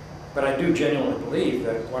 but I do genuinely believe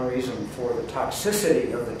that one reason for the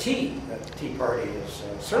toxicity of the tea that the Tea Party is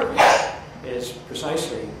serving is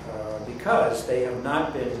precisely because they have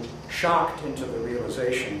not been shocked into the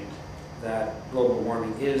realization that global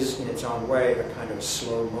warming is, in its own way, a kind of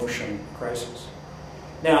slow motion crisis.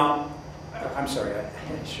 Now, I'm sorry,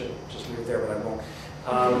 I should just leave it there, but I won't.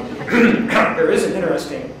 There is an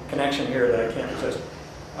interesting connection here that I can't resist.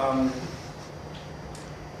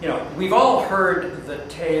 We've all heard the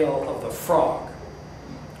tale of the frog.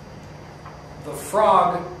 The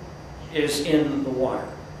frog is in the water.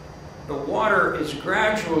 The water is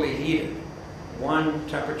gradually heated, one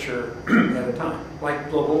temperature at a time, like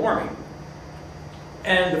global warming.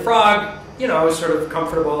 And the frog, is sort of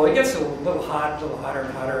comfortable. It gets a little hot, a little hotter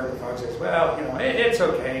and hotter. The frog says, well, it's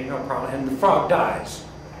okay, no problem. And the frog dies.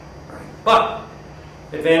 Right? But,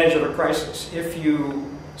 advantage of a crisis. If you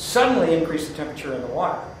suddenly increase the temperature in the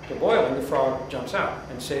water to boiling, the frog jumps out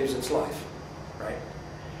and saves its life. Right?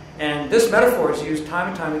 And this metaphor is used time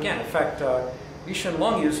and time again. In fact, Li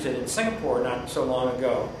Shenlong used it in Singapore not so long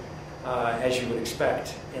ago, as you would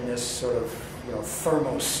expect, in this sort of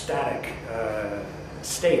thermostatic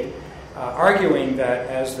state, arguing that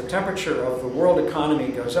as the temperature of the world economy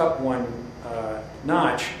goes up one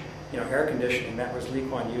notch, air conditioning, that was Lee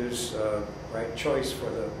Kuan Yew's choice for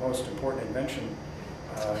the most important invention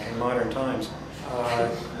in modern times.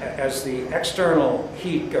 As the external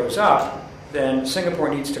heat goes up, then Singapore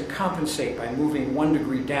needs to compensate by moving 1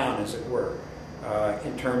 degree down, as it were,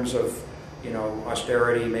 in terms of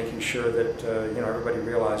austerity, making sure that everybody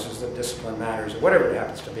realizes that discipline matters, or whatever it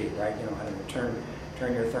happens to be, right? I don't know,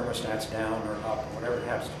 turn your thermostats down or up, or whatever it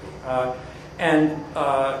happens to be.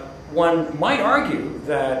 One might argue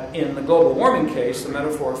that in the global warming case, the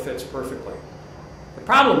metaphor fits perfectly. The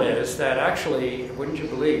problem is that actually, wouldn't you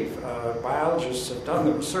believe, biologists have done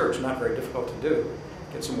the research, not very difficult to do.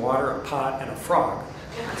 Get some water, a pot, and a frog.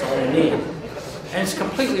 That's all you need. And it's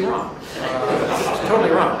completely wrong. It's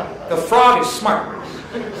totally wrong. The frog is smart.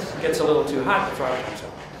 It gets a little too hot, the frog comes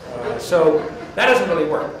out. So that doesn't really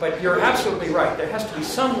work. But you're absolutely right. There has to be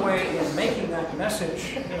some way in making that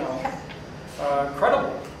message,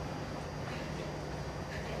 credible.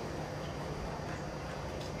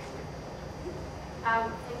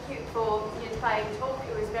 Thank you for the inspiring talk.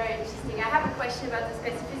 It was very interesting. I have a question about the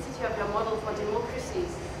specificity of your model for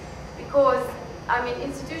democracies. Because,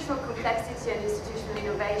 institutional complexity and institutional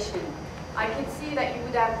innovation, I can see that you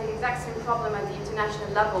would have the exact same problem at the international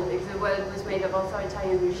level if the world was made of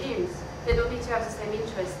authoritarian regimes. They don't need to have the same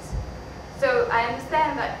interests. So I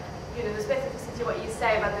understand that, the specificity of what you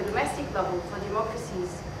say about the domestic level for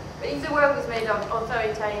democracies. But if the world was made of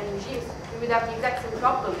authoritarian regimes, we would have the exact same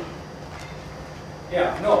problem.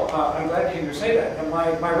 Yeah, no, I'm glad to hear you say that. And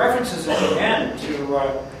my references at the end to,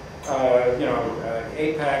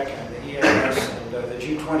 APEC and the EAS and the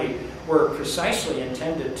G20 were precisely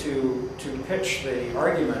intended to pitch the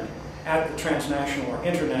argument at the transnational or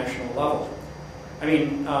international level.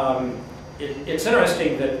 It's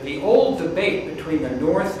interesting that the old debate between the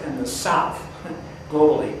North and the South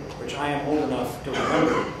globally, which I am old enough to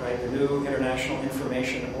remember, right, the new international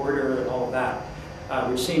information order and all of that,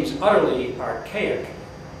 which seems utterly archaic,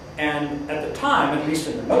 and at the time, at least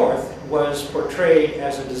in the North, was portrayed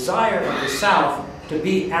as a desire of the South to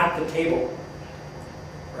be at the table,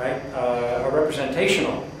 right? A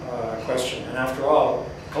representational question. And after all,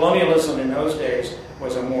 colonialism in those days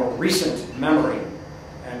was a more recent memory,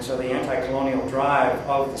 and so the anti-colonial drive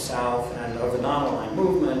of the South and of the non-aligned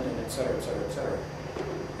movement, and et cetera, et cetera, et cetera.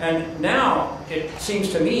 And now it seems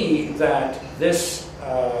to me that this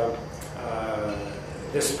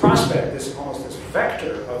prospect, almost this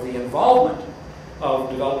vector of the involvement of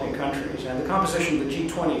developing countries, and the composition of the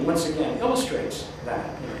G20 once again illustrates that.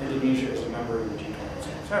 Indonesia is a member of the G20,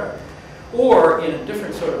 et cetera. Or, in a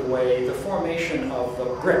different sort of way, the formation of the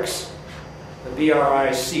BRICS, the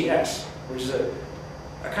BRICS, which is a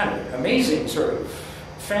kind of amazing sort of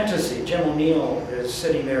fantasy. Jim O'Neill is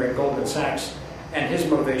sitting there in Goldman Sachs, and his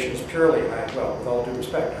motivation is purely, well, with all due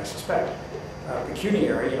respect, I suspect,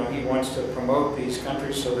 pecuniary. He wants to promote these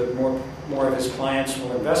countries so that more of his clients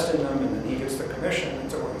will invest in them, and then he gets the commission, and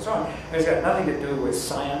so forth and so on. And it's got nothing to do with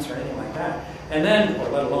science or anything like that. And then, or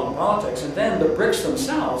let alone politics, and then the BRICS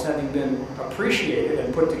themselves, having been appreciated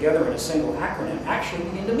and put together in a single acronym, actually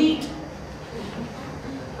begin to meet.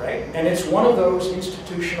 Right? And it's one of those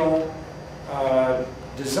institutional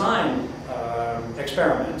design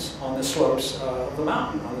experiments on the slopes of the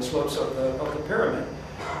mountain, on the slopes of the pyramid.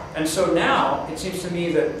 And so now, it seems to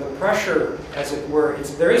me that the pressure, as it were,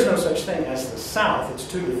 there is no such thing as the South. It's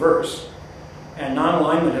too diverse. And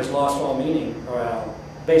non-alignment has lost all meaning,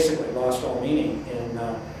 basically lost all meaning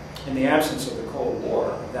in the absence of the Cold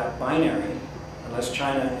War, of that binary, unless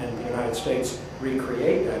China and the United States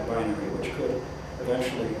recreate that binary, which could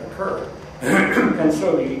eventually occur. And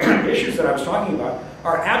so the issues that I was talking about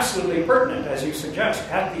are absolutely pertinent, as you suggest,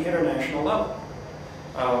 at the international level.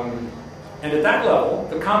 And at that level,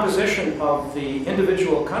 the composition of the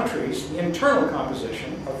individual countries, the internal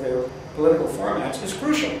composition of their political formats is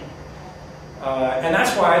crucial. And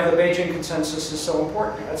that's why the Beijing Consensus is so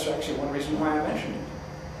important. That's actually one reason why I mentioned it.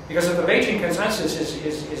 Because if the Beijing Consensus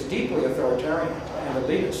is deeply authoritarian and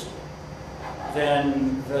elitist,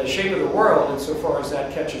 then the shape of the world, insofar as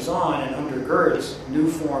that catches on and undergirds new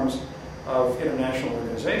forms of international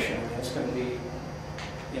organization, it's going to be,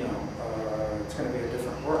 it's going to be a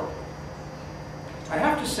different world. I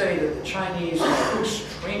have to say that the Chinese are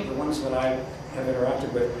the ones that I have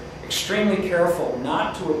interacted with, extremely careful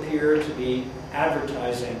not to appear to be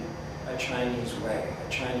advertising a Chinese way, a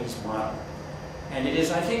Chinese model. And it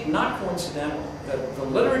is, I think, not coincidental that the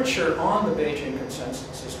literature on the Beijing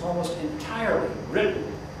Consensus is almost entirely written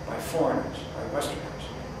by foreigners, by Westerners,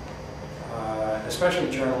 especially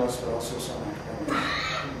journalists, but also some academics.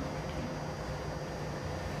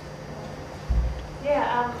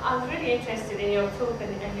 Yeah, I'm really interested in your talk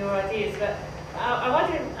and your ideas, but I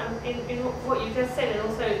wonder in what you just said and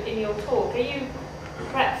also in your talk, are you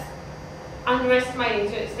perhaps underestimating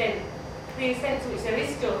to the extent to which there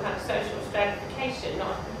is still kind of social stratification,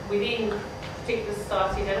 not within particular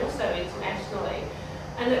societies and also internationally,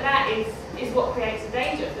 and that is what creates a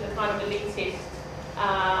danger for the kind of elitist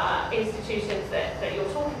institutions that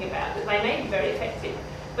you're talking about, that they may be very effective,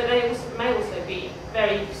 but they may also be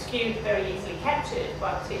very skewed, very easily captured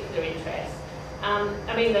by particular interests.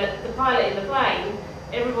 I mean, the pilot in the plane,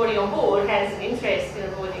 everybody on board has an interest in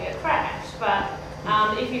avoiding a crash, but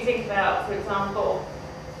if you think about, for example,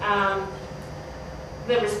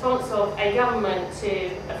 the response of a government to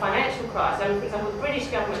a financial crisis, for example, the British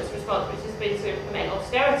government's response, which has been to implement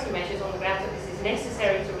austerity measures on the grounds that this is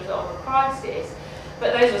necessary to resolve a crisis,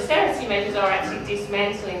 but those austerity measures are actually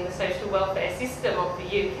dismantling the social welfare system of the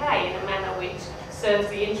UK in a manner which serves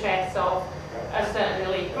the interests of a certain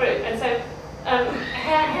elite group. And so,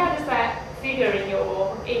 how does that figure in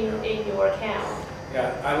your account?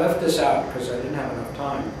 Yeah, I left this out because I didn't have enough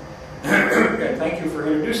time. Okay, thank you for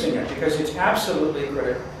introducing it, because it's absolutely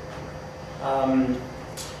critical.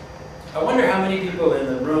 I wonder how many people in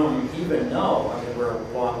the room even know, I mean, we're a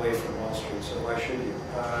long way from Wall Street, so why should you,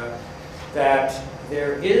 that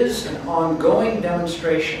there is an ongoing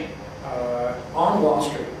demonstration on Wall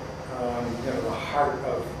Street, the heart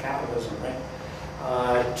of capitalism,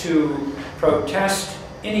 right, to protest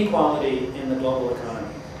inequality in the global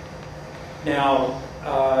economy. Now,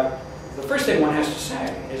 the first thing one has to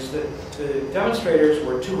say is that the demonstrators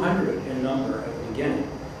were 200 in number at the beginning,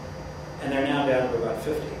 and they're now down to about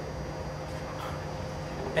 50.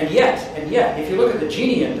 And yet, if you look at the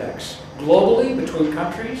Gini index, globally between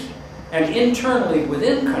countries, and internally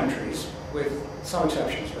within countries, with some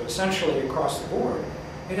exceptions, but essentially across the board,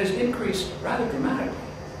 it has increased rather dramatically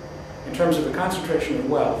in terms of the concentration of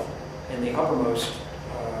wealth in the uppermost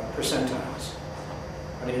percentiles.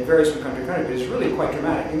 I mean, it varies from country to country, but it's really quite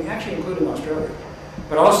dramatic, and actually including Australia,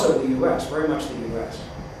 but also the US, very much the US.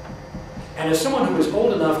 And as someone who is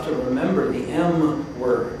old enough to remember the M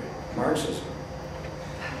word, Marxism,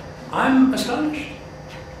 I'm astonished.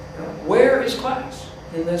 Where is class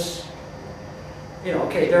in this?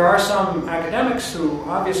 Okay, there are some academics who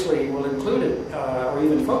obviously will include it or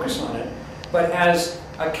even focus on it, but as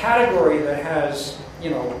a category that has,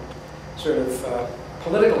 sort of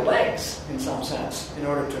political legs in some sense, in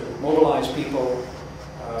order to mobilize people,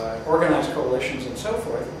 organize coalitions and so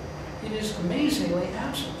forth, it is amazingly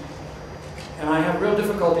absent. And I have real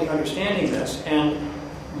difficulty understanding this, and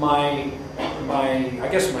I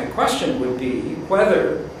guess my question would be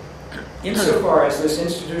whether, insofar as this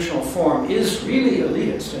institutional form is really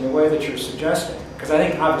elitist in the way that you're suggesting, because I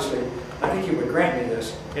think you would grant me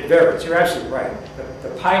this, it varies. You're absolutely right. The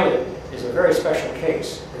pilot is a very special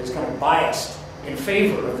case. It is kind of biased in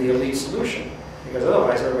favor of the elite solution, because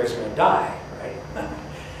otherwise everybody's going to die, right?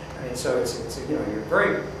 I mean, so you're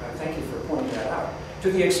very. Thank you for pointing that out.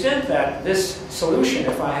 To the extent that this solution,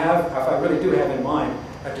 if I really do have in mind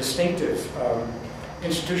a distinctive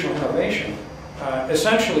institutional innovation,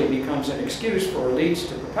 essentially becomes an excuse for elites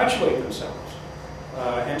to perpetuate themselves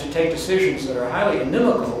and to take decisions that are highly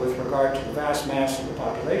inimical with regard to the vast mass of the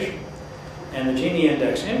population, and the Gini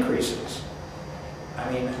index increases. I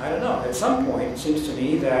mean, I don't know. At some point, it seems to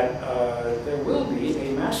me that there will be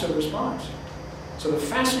a massive response. So the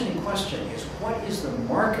fascinating question is, what is the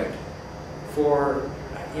market for,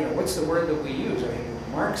 what's the word that we use? I mean,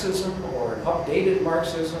 Marxism, or an updated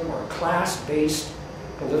Marxism, or class-based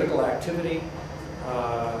political activity,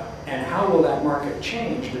 and how will that market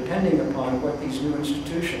change depending upon what these new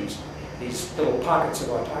institutions, these little pockets of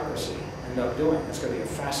autocracy, end up doing? It's going to be a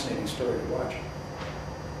fascinating story to watch.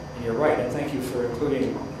 And you're right, and thank you for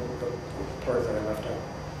including the part that I left out.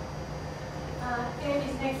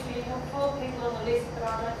 Andy's next to you. You have 4 people on the list, but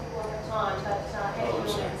I don't think we'll have time. But Andy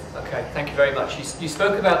will next. Okay, thank you very much. You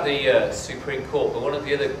spoke about the Supreme Court, but one of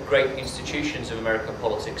the other great institutions of American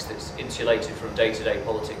politics that's insulated from day-to-day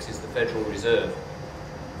politics is the Federal Reserve.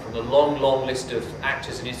 From the long, long list of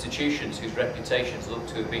actors and institutions whose reputations look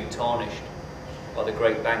to have been tarnished by the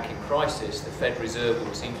great banking crisis, the Fed Reserve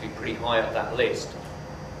would seem to be pretty high up that list.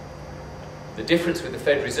 The difference with the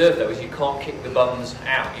Fed Reserve, though, is you can't kick the bums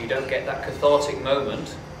out. You don't get that cathartic moment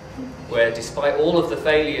where, despite all of the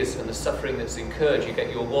failures and the suffering that's incurred, you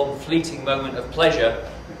get your one fleeting moment of pleasure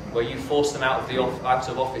where you force them out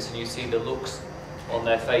of office and you see the looks on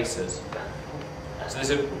their faces. So there's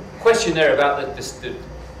a question there about the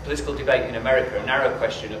political debate in America, a narrow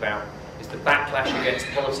question about, is the backlash against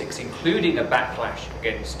politics including a backlash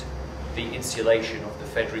against the insulation of the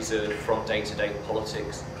Fed Reserve from day-to-day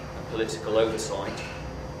politics and political oversight?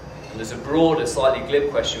 And there's a broader, slightly glib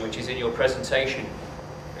question, which is in your presentation.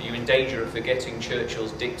 Are you in danger of forgetting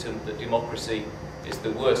Churchill's dictum that democracy is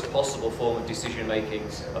the worst possible form of decision making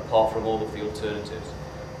apart from all of the alternatives?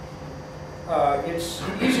 It's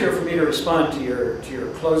easier for me to respond to your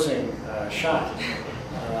closing shot.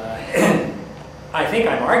 I think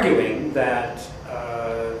I'm arguing that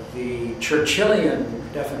the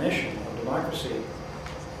Churchillian definition of democracy,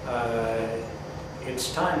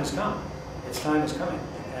 its time has come. Its time is coming.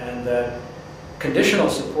 And that conditional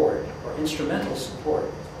support or instrumental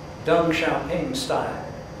support, Deng Xiaoping style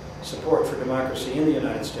support for democracy in the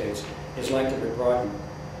United States is likely to broaden,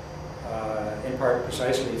 in part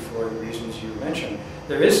precisely for the reasons you mentioned.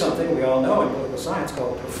 There is something we all know in political science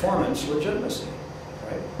called performance legitimacy,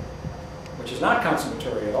 right? Which is not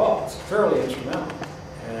consummatory at all. It's thoroughly instrumental.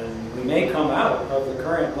 And we may come out of the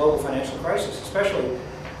current global financial crisis, especially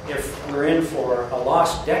if we're in for a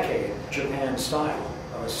lost decade, Japan style,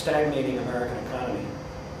 of a stagnating American economy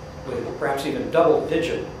with perhaps even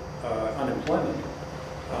double-digit unemployment.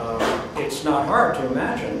 It's not hard to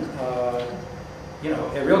imagine,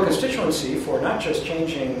 a real constituency for not just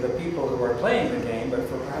changing the people who are playing the game, but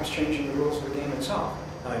for perhaps changing the rules of the game itself.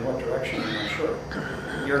 Now, in what direction, I'm not sure.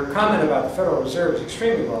 Your comment about the Federal Reserve is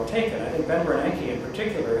extremely well taken. I think Ben Bernanke, in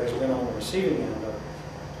particular, has been on the receiving end of,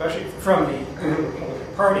 especially from the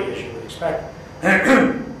Republican Party, as you would expect,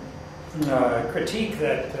 critique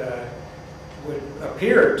that would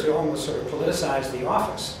appear to almost sort of politicize the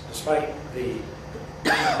office, despite the,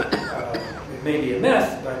 it may be a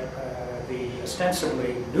myth, but the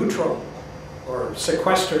ostensibly neutral or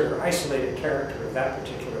sequestered or isolated character of that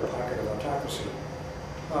particular pocket of autocracy.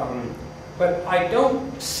 But I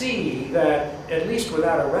don't see that, at least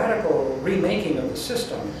without a radical remaking of the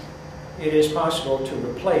system, it is possible to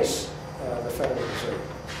replace the Federal Reserve.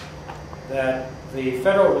 That the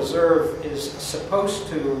Federal Reserve is supposed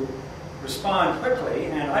to respond quickly,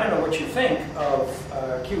 and I don't know what you think of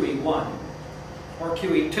QE1 or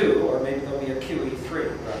QE2, or maybe there'll be a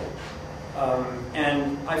QE3, right?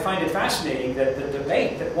 And I find it fascinating that the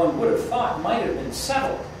debate that one would have thought might have been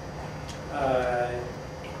settled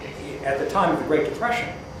at the time of the Great Depression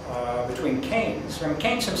between Keynes. I mean,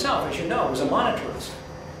 Keynes himself, as you know, was a monetarist.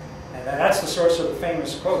 And that's the source of the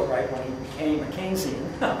famous quote, right, when he became a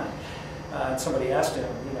Keynesian. And somebody asked him,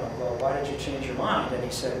 well, why did you change your mind? And he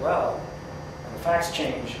said, well, when the facts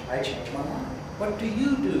change, I change my mind. What do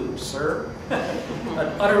you do, sir?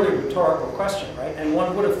 An utterly rhetorical question, right? And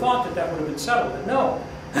one would have thought that that would have been settled, but no.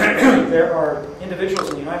 There are individuals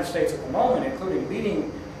in the United States at the moment, including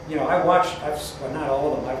leading, I watched, well, not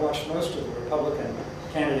all of them, I've watched most of the Republican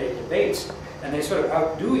candidate debates, and they sort of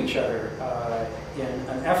outdo each other in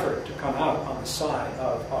an effort to come out on the side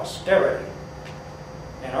of austerity.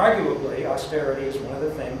 And arguably, austerity is one of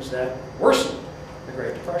the things that worsened the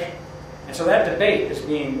Great Depression. And so that debate is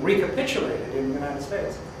being recapitulated in the United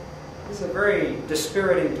States. This is a very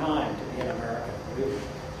dispiriting time to be an American, really.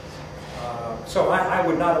 So I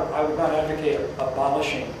would not advocate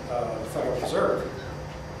abolishing the Federal Reserve.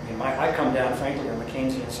 I mean, I come down, frankly, on the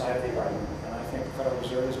Keynesian side of the argument, and I think the Federal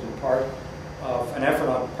Reserve has been part of an effort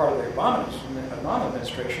on the part of the Obama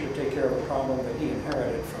administration to take care of a problem that he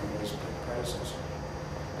inherited from his predecessor.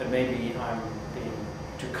 But maybe I'm being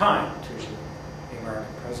too kind to the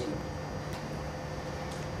American president.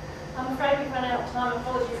 I'm afraid we've run out of time.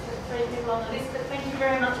 Apologies to the three people on the list, but thank you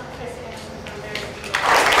very much.